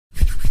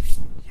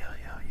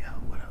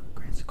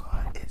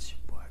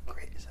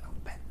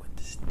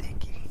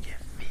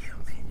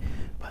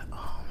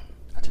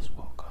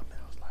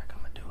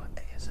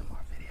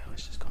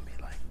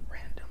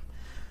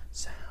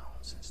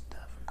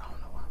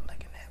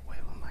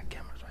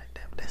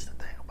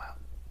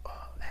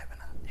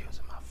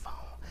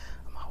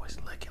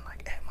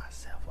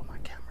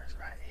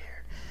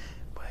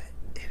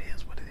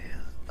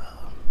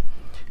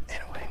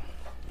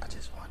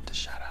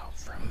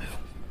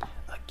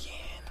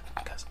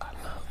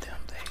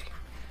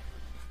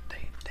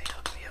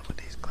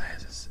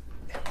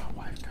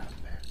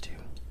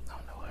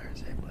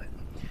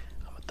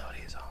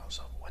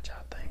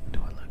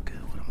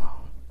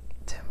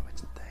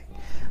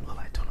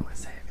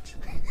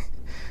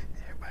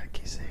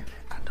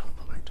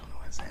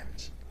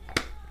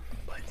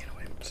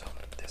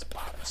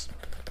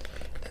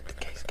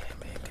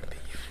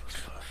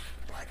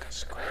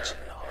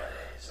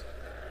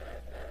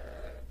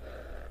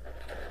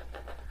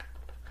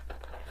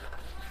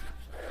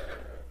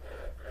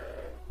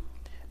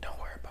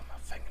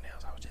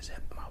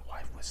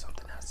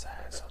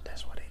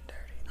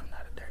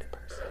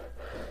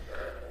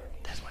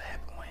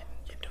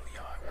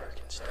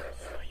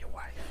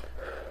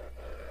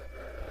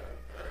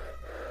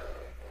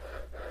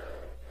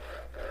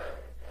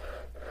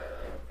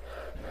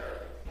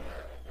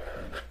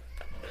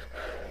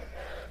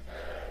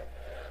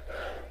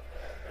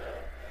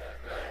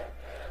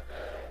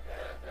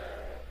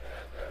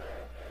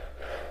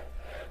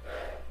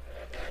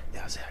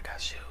say I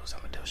got shoes. I'm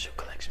gonna do a shoe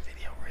collection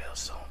video real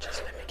soon.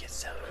 Just let me get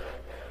settled.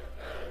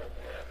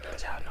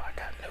 Cause y'all know I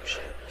got new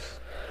shoes.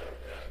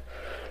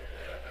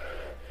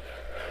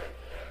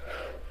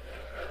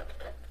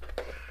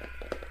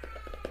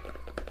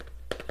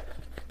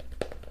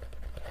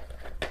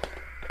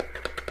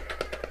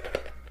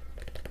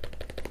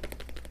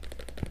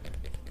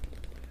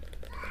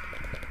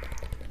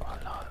 Oh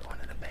Lord, one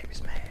of the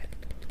babies mad.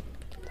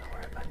 Don't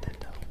worry about that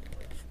though.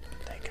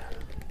 They got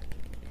her.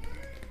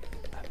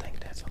 I think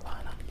that's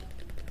Alana.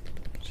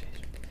 She's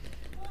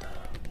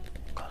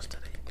close to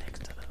the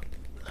next to the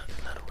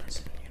little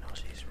ones. You know,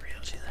 she's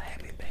a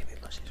happy baby,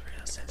 but she's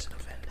real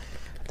sensitive. And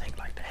I think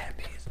like the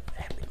happy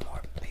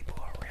more people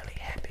are really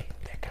happy.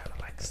 They're kind of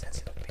like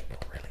sensitive people,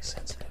 really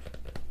sensitive.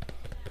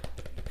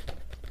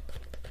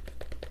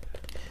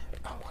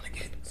 I want to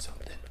get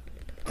something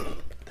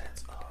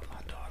that's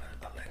my daughter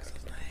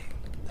Alexa's name.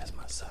 That's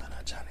my son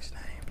Johnny's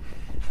name.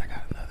 I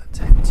got another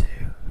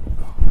tattoo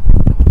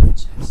on my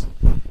chest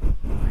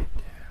right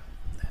there.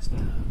 That's the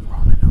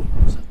Roman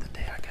numerals of the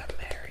day I got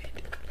married.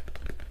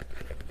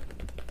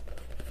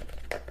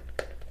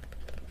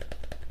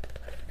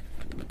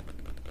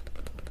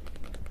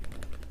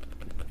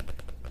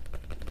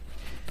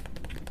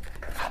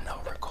 I know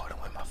recording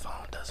with my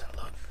phone doesn't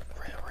look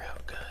real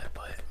good,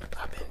 but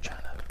I've been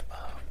trying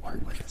to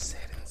work with the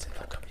settings and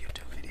look up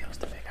YouTube videos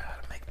to figure out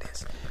how to make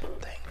this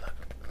thing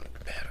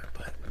look better.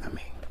 But I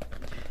mean,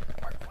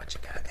 work with what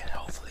you got, and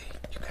hopefully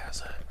you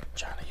guys are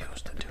trying to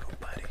use the Doodle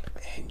Buddy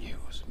and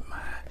use my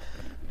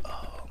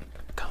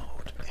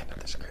code in the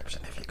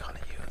description if you're gonna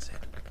use it.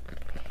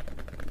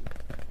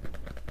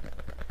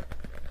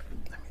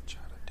 Let me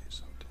try to do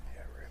something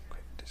here real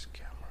quick. This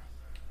camera,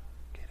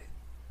 get it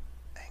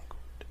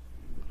angled.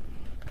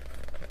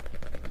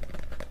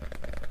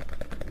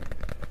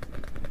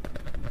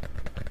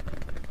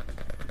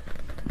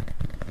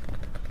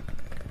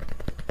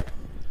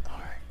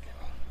 Alright,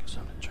 get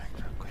something to drink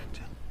real quick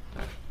too.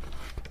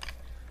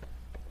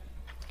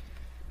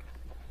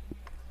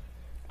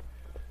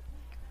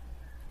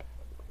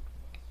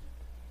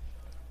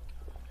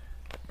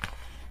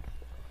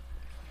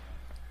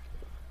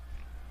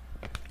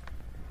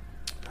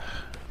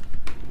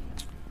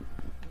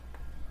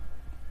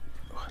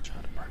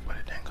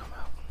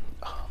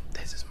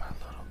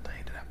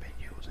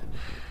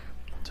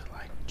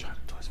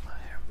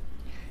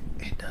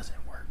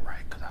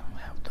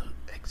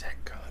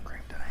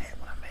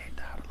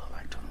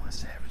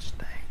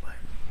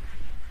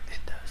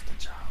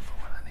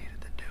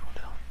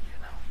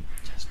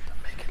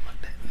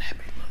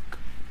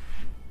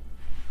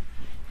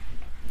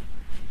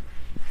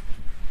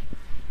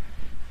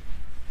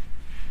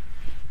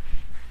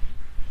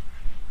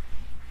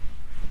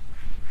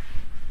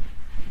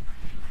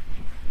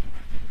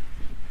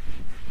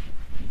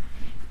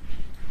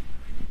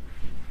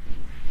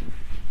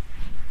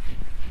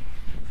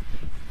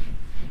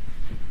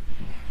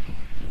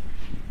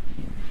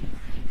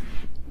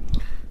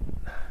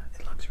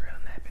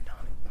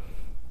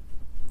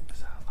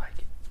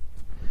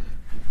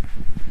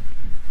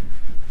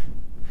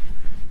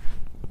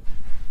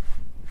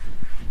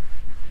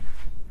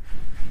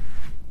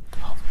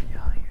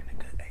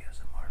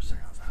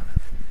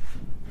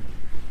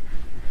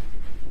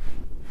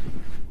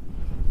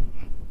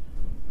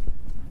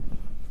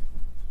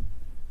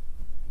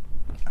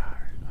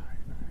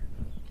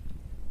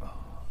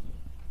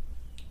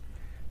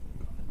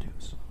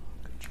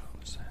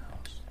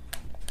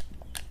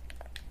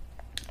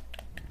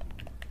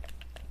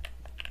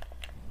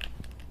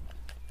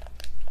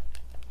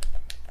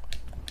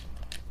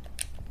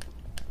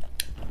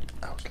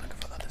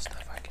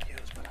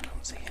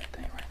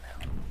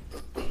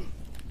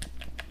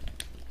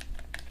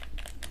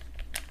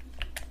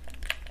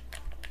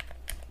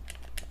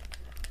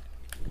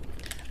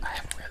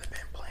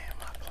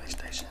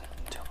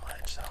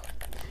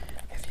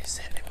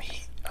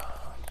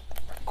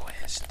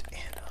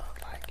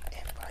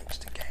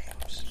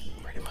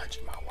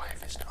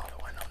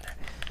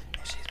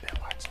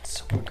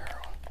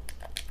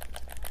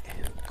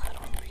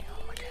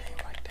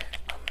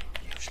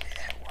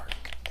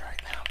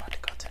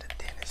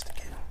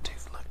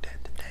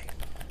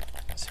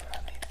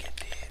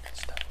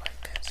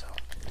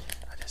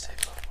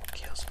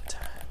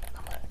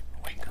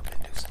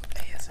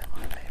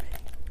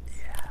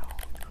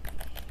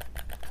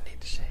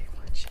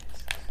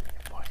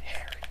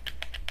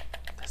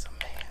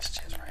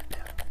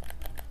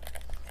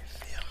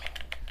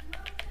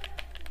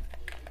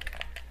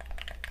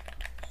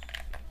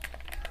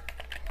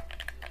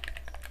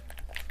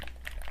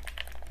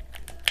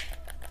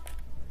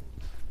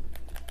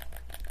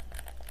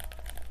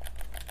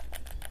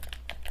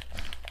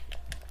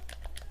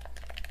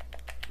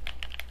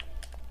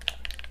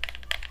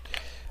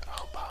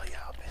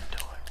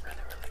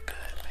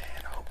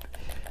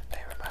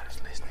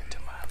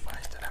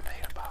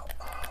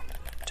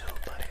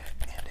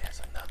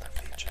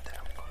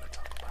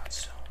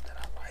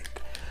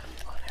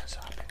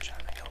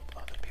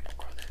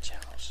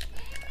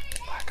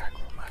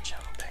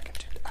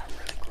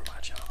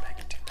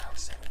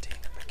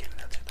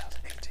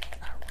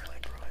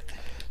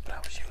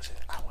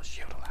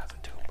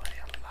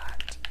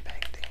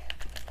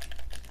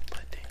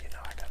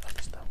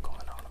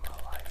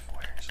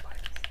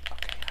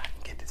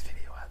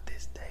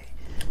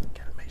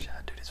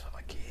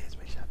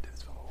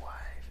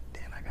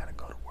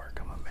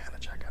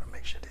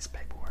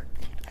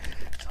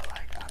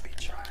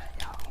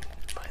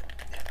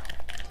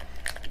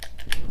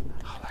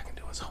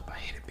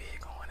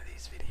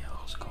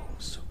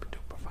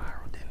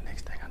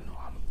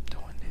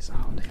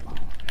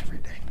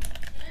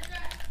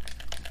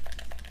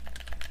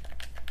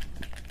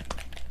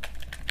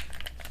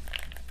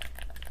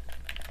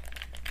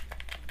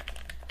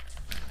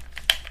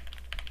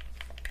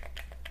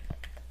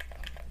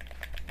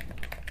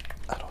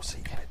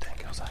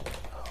 channels I can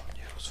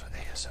use for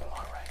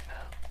ASMR right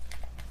now.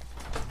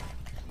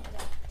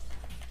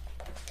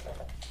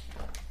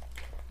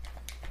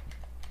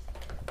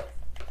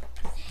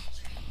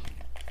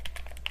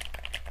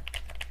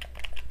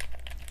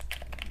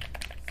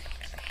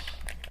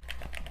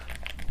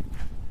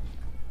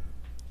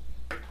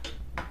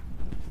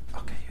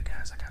 Okay, you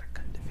guys, I gotta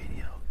cut the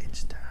video.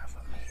 It's time for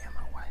me and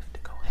my wife to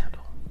go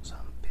handle some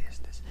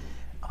business.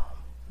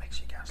 Make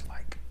sure you guys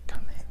like,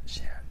 comment,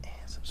 share,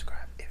 and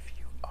subscribe if